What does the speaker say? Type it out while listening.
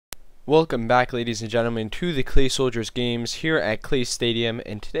Welcome back, ladies and gentlemen, to the Clay Soldiers games here at Clay Stadium,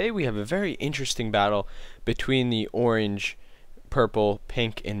 and today we have a very interesting battle between the orange, purple,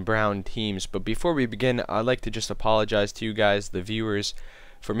 pink, and brown teams. But before we begin, I'd like to just apologize to you guys, the viewers,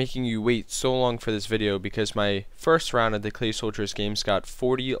 for making you wait so long for this video, because my first round of the Clay Soldiers games got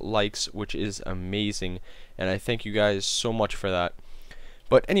 40 likes, which is amazing, and I thank you guys so much for that.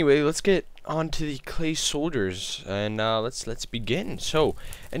 But anyway, let's get on to the Clay Soldiers, and let's begin. So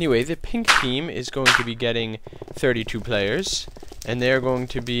anyway, the pink team is going to be getting 32 players, and they're going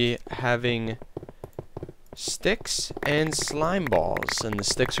to be having sticks and slime balls, and the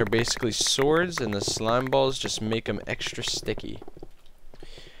sticks are basically swords, and the slime balls just make them extra sticky.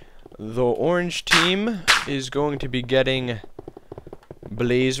 The orange team is going to be getting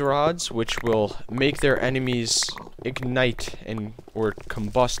blaze rods, which will make their enemies ignite or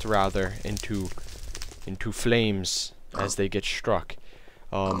combust rather into flames as they get struck.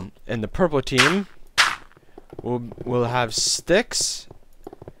 And the purple team will have sticks,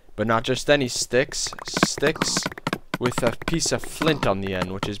 but not just any sticks. Sticks with a piece of flint on the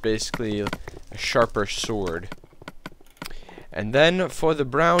end, which is basically a sharper sword. And then for the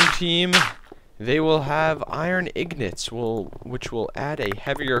brown team, they will have iron ingots, which will add a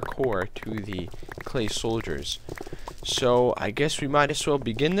heavier core to the Clay Soldiers. So I guess we might as well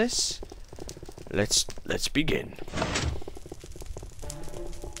begin this. Let's begin.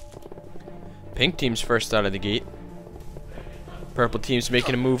 Pink team's first out of the gate. Purple team's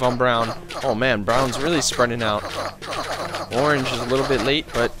making a move on brown. Oh man, brown's really spreading out. Orange is a little bit late,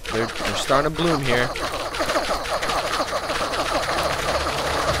 but they're starting to bloom here.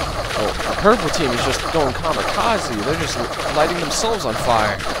 The purple team is just going kamikaze. They're just lighting themselves on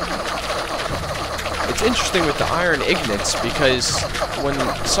fire. It's interesting with the iron ingots because when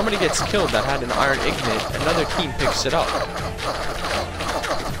somebody gets killed that had an iron ingot, another team picks it up.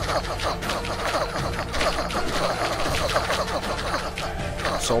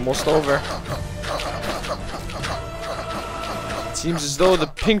 It's almost over. It seems as though the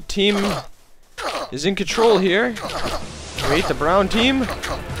pink team is in control here. Wait, the brown team.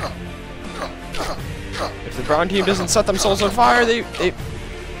 If the brown team doesn't set themselves on fire, they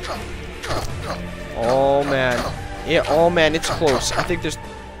oh man. Yeah, oh man, it's close. I think there's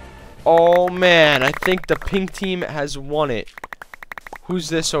oh man, I think the pink team has won it. Who's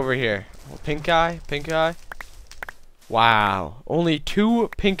this over here? Pink guy? Pink guy? Wow. Only 2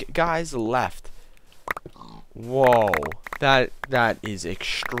 pink guys left. Whoa. That is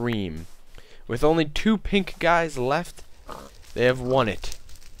extreme. With only 2 pink guys left, they have won it.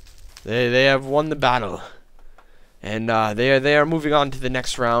 They have won the battle. And they are moving on to the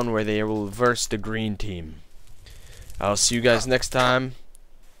next round where they will verse the green team. I'll see you guys next time.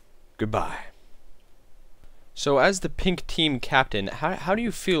 Goodbye. So as the pink team captain, how do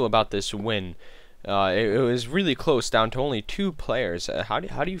you feel about this win? It was really close, down to only 2 players. How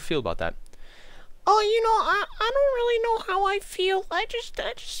do you feel about that? Oh, you know, I don't really know how I feel. I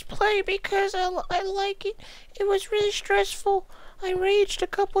just play because I like it. It was really stressful. I raged a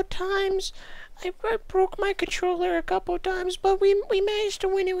couple times. I broke my controller a couple times, but we managed to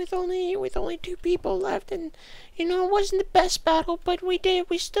win it with only 2 people left, and you know, it wasn't the best battle, but we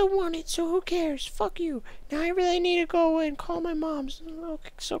still won it, so who cares? Fuck you. Now I really need to go and call my mom.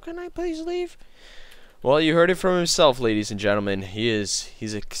 So can I please leave? Well, you heard it from himself, ladies and gentlemen. He's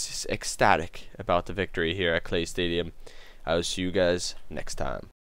ecstatic about the victory here at Clay Stadium. I will see you guys next time.